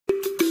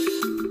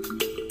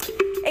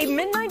A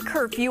midnight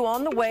curfew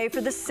on the way for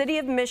the city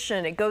of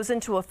Mission. It goes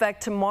into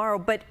effect tomorrow,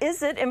 but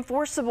is it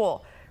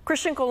enforceable?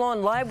 Christian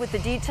Colon live with the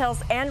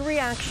details and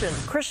reaction.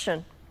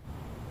 Christian.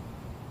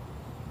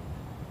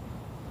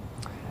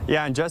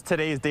 Yeah, in just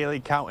today's daily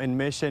count in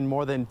Mission,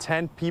 more than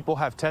 10 people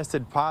have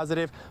tested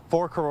positive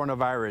for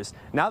coronavirus.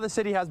 Now the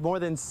city has more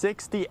than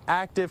 60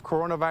 active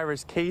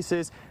coronavirus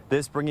cases,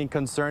 this bringing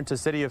concern to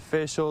city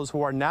officials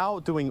who are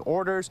now doing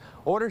orders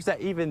that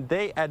even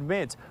they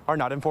admit are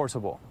not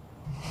enforceable.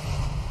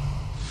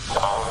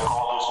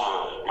 Call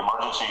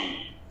this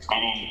emergency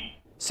meeting.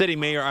 City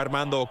Mayor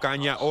Armando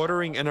Ocaña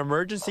ordering an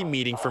emergency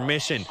meeting for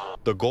Mission,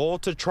 the goal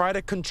to try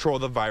to control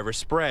the virus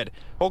spread.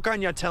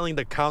 Ocaña telling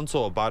the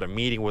council about a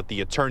meeting with the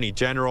Attorney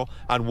General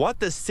on what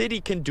the city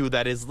can do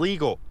that is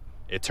legal.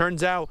 It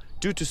turns out,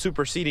 due to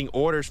superseding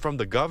orders from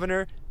the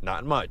governor,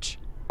 not much.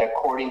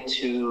 According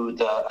to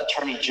the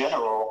Attorney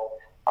General,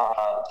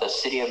 the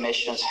city of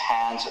Mission's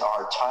hands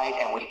are tied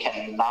and we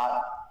cannot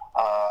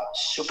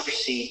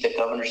supersede the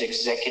governor's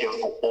executive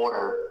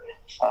order.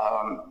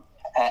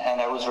 And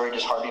that was very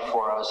disheartening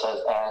for us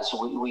as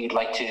we'd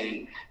like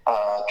to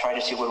try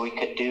to see what we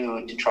could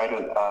do to try to,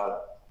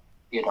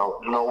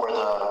 lower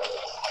the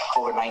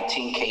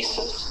COVID-19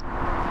 cases.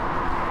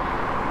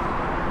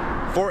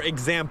 For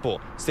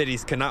example,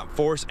 cities cannot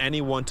force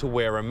anyone to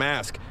wear a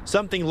mask,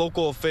 something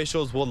local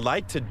officials would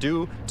like to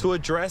do to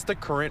address the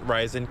current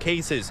rise in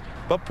cases.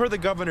 But per the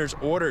governor's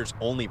orders,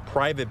 only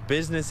private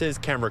businesses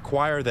can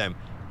require them.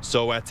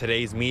 So at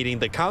today's meeting,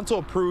 the council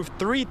approved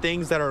 3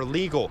 things that are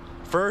legal.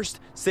 First,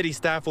 city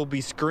staff will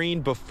be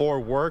screened before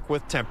work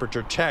with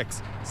temperature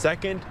checks.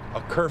 Second,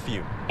 a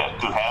curfew.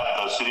 To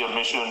have the city of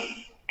Mission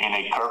in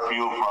a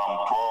curfew from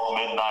 12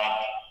 midnight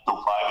to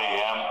 5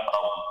 a.m.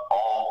 of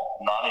all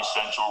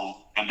non-essential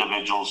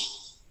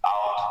individuals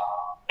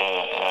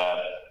out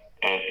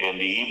in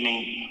the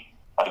evening,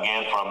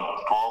 again from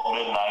 12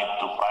 midnight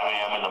to 5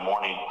 a.m. in the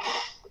morning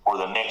for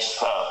the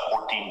next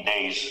 14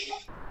 days.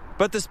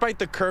 But despite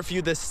the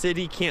curfew, the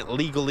city can't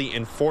legally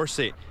enforce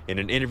it. In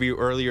an interview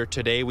earlier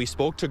today, we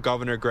spoke to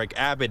Governor Greg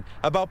Abbott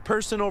about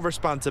personal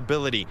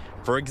responsibility.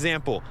 For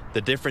example,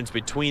 the difference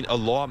between a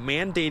law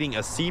mandating a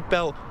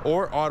seatbelt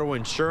or auto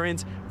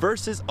insurance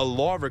versus a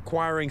law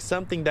requiring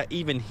something that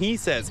even he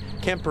says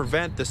can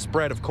prevent the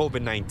spread of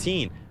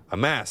COVID-19, a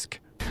mask.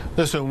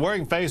 Listen,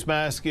 wearing face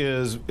mask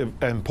is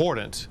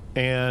important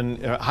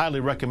and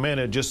highly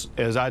recommended, just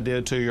as I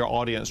did to your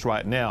audience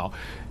right now.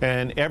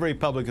 And every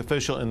public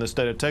official in the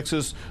state of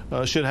Texas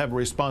should have a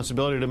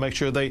responsibility to make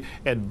sure they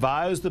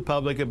advise the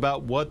public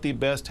about what the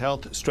best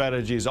health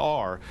strategies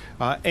are.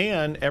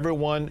 And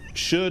everyone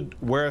should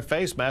wear a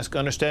face mask,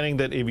 understanding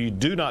that if you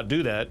do not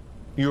do that,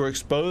 you're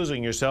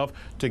exposing yourself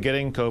to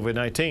getting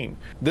COVID-19.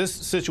 This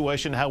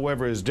situation,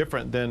 however, is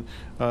different than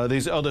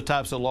these other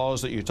types of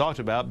laws that you talked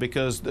about,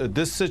 because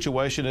this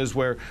situation is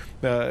where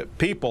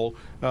people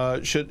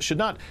should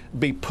not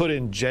be put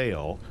in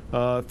jail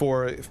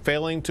for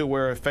failing to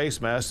wear a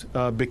face mask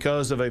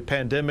because of a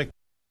pandemic.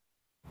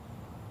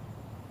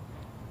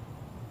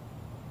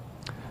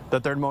 The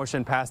third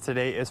motion passed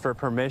today is for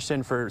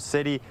permission for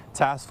city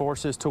task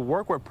forces to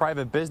work with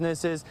private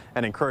businesses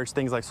and encourage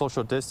things like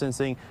social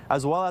distancing,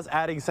 as well as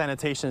adding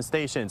sanitation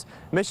stations.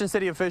 Mission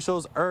city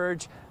officials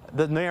urge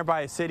the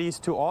nearby cities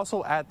to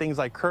also add things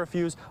like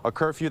curfews, a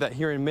curfew that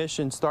here in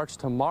Mission starts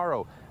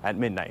tomorrow at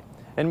midnight.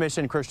 In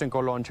Mission, Christian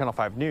Colon, Channel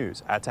 5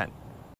 News at 10.